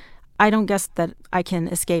world, I don't guess that I can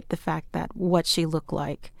escape the fact that what she looked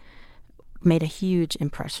like made a huge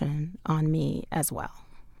impression on me as well,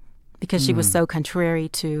 because she was so contrary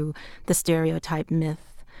to the stereotype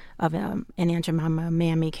myth of an Aunt Jemima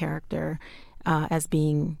Mammy character as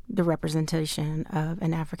being the representation of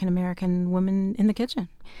an African American woman in the kitchen.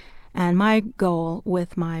 And my goal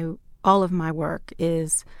with all of my work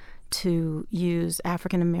is to use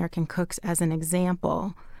African American cooks as an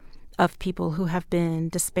example of people who have been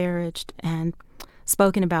disparaged and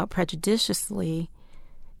spoken about prejudiciously,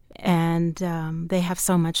 and they have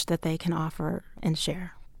so much that they can offer and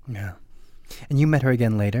share. Yeah. And you met her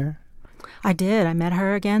again later? I did. I met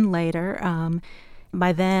her again later.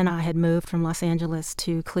 By then, I had moved from Los Angeles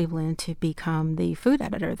to Cleveland to become the food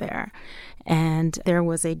editor there. And there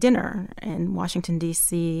was a dinner in Washington,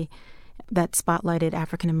 D.C. that spotlighted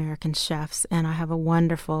African American chefs. And I have a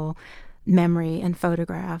wonderful memory and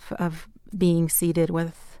photograph of being seated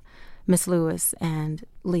with Miss Lewis and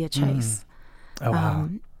Leah Chase. Oh, wow.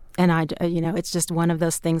 And it's just one of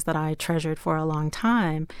those things that I treasured for a long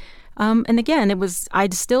time. And again, I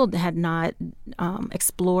still had not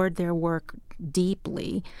explored their work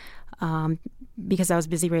deeply because I was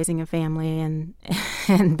busy raising a family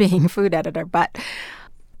and being food editor. But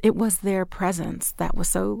it was their presence that was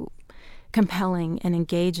so compelling and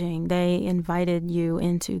engaging. They invited you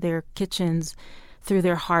into their kitchens through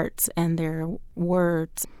their hearts and their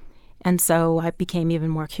words. And so I became even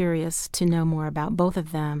more curious to know more about both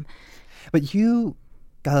of them. But you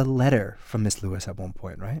got a letter from Miss Lewis at one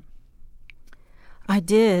point, right? I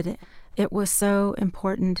did. It was so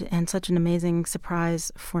important and such an amazing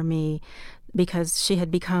surprise for me because she had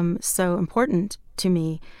become so important to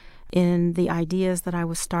me in the ideas that I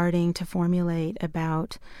was starting to formulate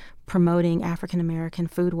about promoting African American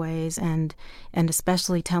foodways and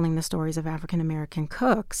especially telling the stories of African American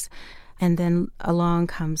cooks. And then along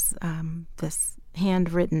comes this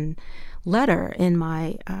handwritten letter in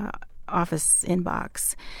my office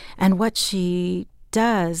inbox. And what she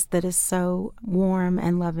does that is so warm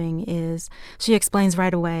and loving is she explains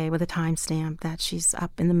right away with a timestamp that she's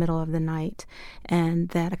up in the middle of the night and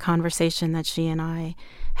that a conversation that she and I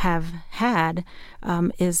have had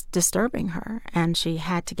is disturbing her, and she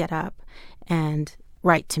had to get up and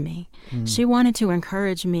write to me. She wanted to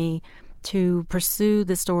encourage me to pursue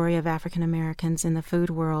the story of African Americans in the food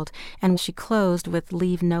world, and she closed with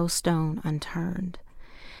 "leave no stone unturned."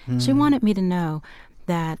 She wanted me to know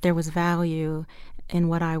that there was value in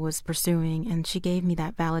what I was pursuing, and she gave me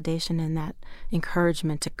that validation and that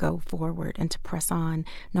encouragement to go forward and to press on,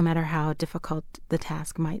 no matter how difficult the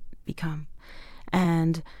task might become.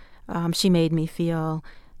 And she made me feel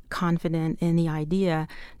confident in the idea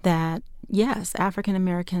that, yes, African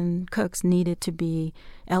American cooks needed to be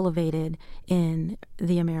elevated in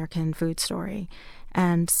the American food story.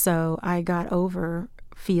 And so I got over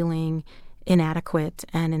feeling inadequate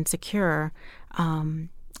and insecure,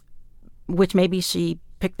 which maybe she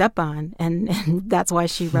picked up on, and that's why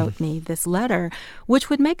she wrote me this letter, which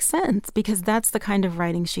would make sense because that's the kind of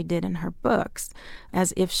writing she did in her books,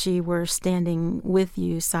 as if she were standing with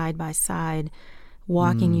you side by side,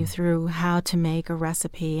 walking you through how to make a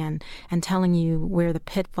recipe and telling you where the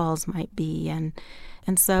pitfalls might be. And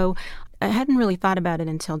so I hadn't really thought about it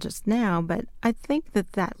until just now, but I think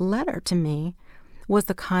that letter to me was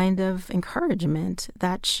the kind of encouragement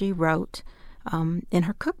that she wrote in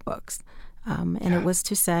her cookbooks. And it was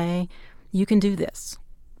to say, you can do this.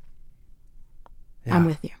 Yeah. I'm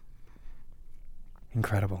with you.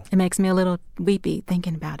 Incredible. It makes me a little weepy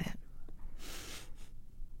thinking about it.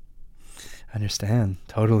 I understand.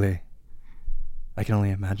 Totally. I can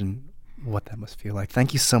only imagine what that must feel like.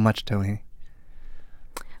 Thank you so much, Toni.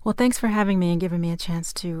 Well, thanks for having me and giving me a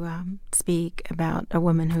chance to speak about a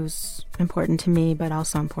woman who's important to me, but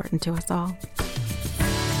also important to us all.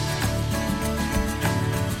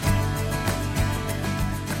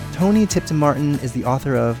 Toni Tipton Martin is the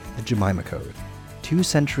author of The Jemima Code, 2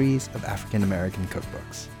 centuries of African American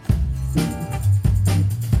cookbooks.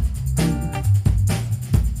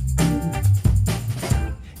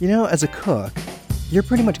 You know, as a cook, you're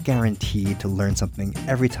pretty much guaranteed to learn something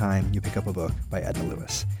every time you pick up a book by Edna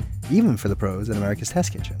Lewis, even for the pros at America's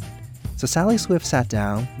Test Kitchen. So Sally Swift sat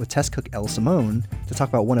down with test cook Elle Simone to talk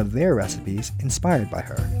about one of their recipes inspired by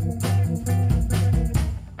her.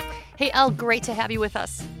 Hey, Elle, great to have you with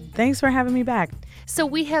us. Thanks for having me back. So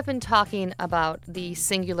we have been talking about the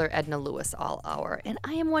singular Edna Lewis all hour, and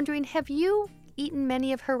I am wondering, have you eaten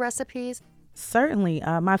many of her recipes? Certainly.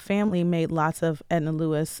 My family made lots of Edna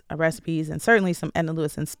Lewis recipes and certainly some Edna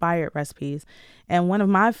Lewis inspired recipes. And one of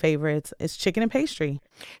my favorites is chicken and pastry.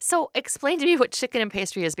 So explain to me what chicken and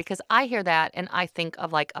pastry is, because I hear that and I think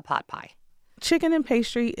of like a pot pie. Chicken and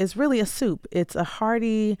pastry is really a soup. It's a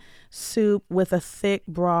hearty soup with a thick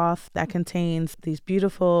broth that contains these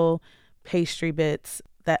beautiful pastry bits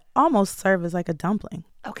that almost serve as like a dumpling.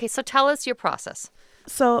 Okay, so tell us your process.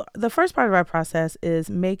 So the first part of our process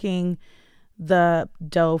is making the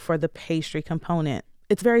dough for the pastry component.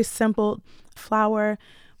 It's very simple: flour,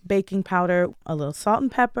 baking powder, a little salt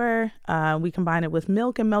and pepper. We combine it with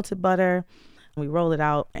milk and melted butter. We roll it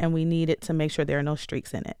out, and we knead it to make sure there are no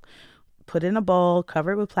streaks in it. Put it in a bowl,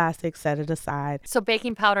 cover it with plastic, set it aside. So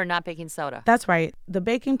baking powder, not baking soda. That's right. The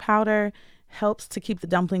baking powder helps to keep the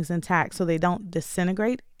dumplings intact so they don't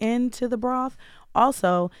disintegrate into the broth.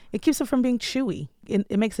 Also, it keeps it from being chewy.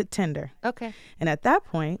 It makes it tender. Okay. And at that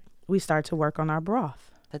point, we start to work on our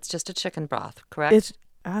broth. That's just a chicken broth, correct?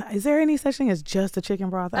 Is there any such thing as just a chicken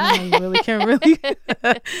broth? I don't know, you really can't really.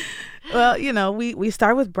 Well, we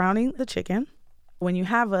start with browning the chicken. When you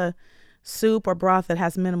have a soup or broth that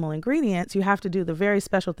has minimal ingredients, you have to do the very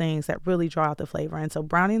special things that really draw out the flavor. And so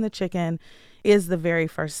browning the chicken is the very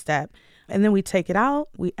first step. And then we take it out,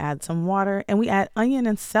 we add some water, and we add onion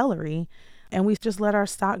and celery, and we just let our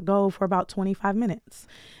stock go for about 25 minutes.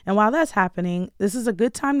 And while that's happening, this is a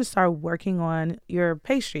good time to start working on your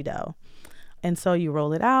pastry dough. And so you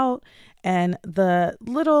roll it out, and the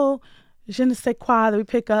little je ne sais quoi that we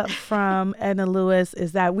pick up from Edna Lewis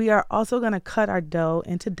is that we are also going to cut our dough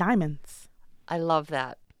into diamonds. I love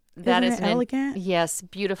that. Isn't it elegant? Yes,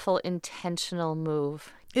 beautiful, intentional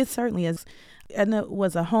move. It certainly is. Edna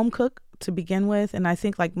was a home cook to begin with, and I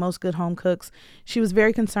think like most good home cooks, she was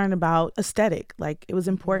very concerned about aesthetic. Like, it was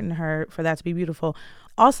important to her for that to be beautiful.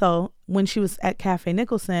 Also, when she was at Cafe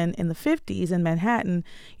Nicholson in the 50s in Manhattan,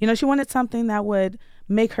 she wanted something that would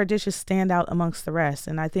make her dishes stand out amongst the rest.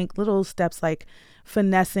 And I think little steps like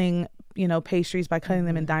finessing, pastries by cutting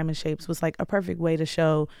them in diamond shapes was like a perfect way to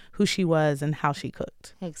show who she was and how she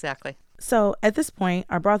cooked. Exactly. So at this point,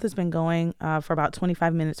 our broth has been going for about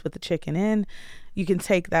 25 minutes with the chicken in. You can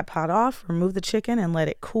take that pot off, remove the chicken, and let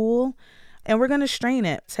it cool. And we're going to strain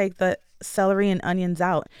it, take the celery and onions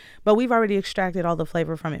out. But we've already extracted all the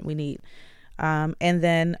flavor from it we need. And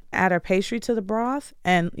then add our pastry to the broth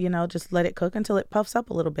and, just let it cook until it puffs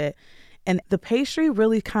up a little bit. And the pastry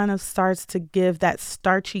really kind of starts to give that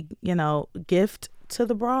starchy, gift to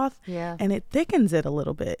the broth. Yeah. And it thickens it a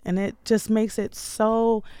little bit. And it just makes it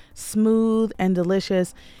so smooth and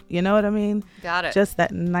delicious. You know what I mean? Got it. Just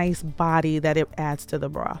that nice body that it adds to the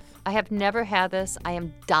broth. I have never had this. I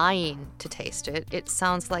am dying to taste it. It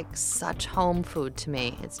sounds like such home food to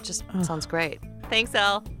me. It sounds great. Thanks,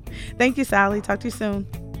 Elle. Thank you, Sally. Talk to you soon.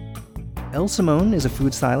 Elle Simone is a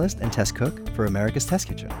food stylist and test cook for America's Test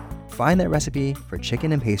Kitchen. Find that recipe for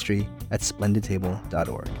chicken and pastry at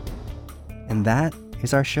splendidtable.org. And that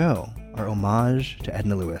is our show, our homage to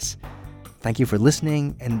Edna Lewis. Thank you for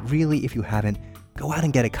listening, and really, if you haven't, go out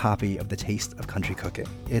and get a copy of The Taste of Country Cooking.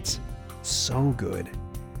 It's so good.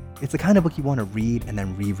 It's the kind of book you want to read and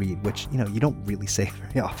then reread, which, you don't really say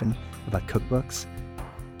very often about cookbooks.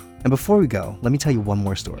 And before we go, let me tell you one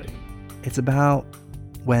more story. It's about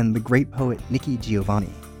when the great poet Nikki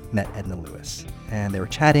Giovanni met Edna Lewis, and they were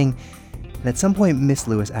chatting, and at some point Miss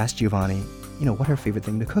Lewis asked Giovanni, what her favorite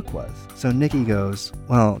thing to cook was. So Nikki goes,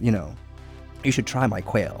 well, you should try my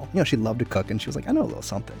quail. She loved to cook, and she was like, I know a little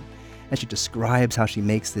something. And she describes how she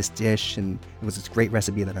makes this dish, and it was this great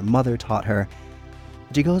recipe that her mother taught her.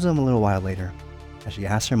 And she goes home a little while later, and she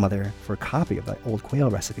asks her mother for a copy of that old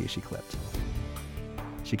quail recipe she clipped.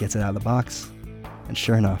 She gets it out of the box, and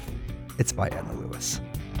sure enough, it's by Edna Lewis.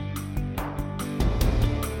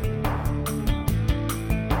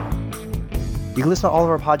 You can listen to all of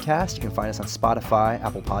our podcasts. You can find us on Spotify,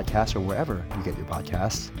 Apple Podcasts, or wherever you get your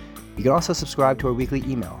podcasts. You can also subscribe to our weekly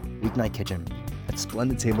email, Weeknight Kitchen, at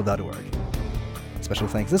splendidtable.org. Special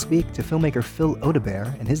thanks this week to filmmaker Phil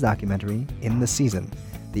Odebear and his documentary, In the Season,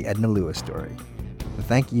 The Edna Lewis Story. And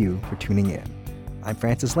thank you for tuning in. I'm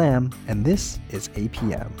Francis Lamb, and this is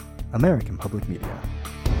APM, American Public Media.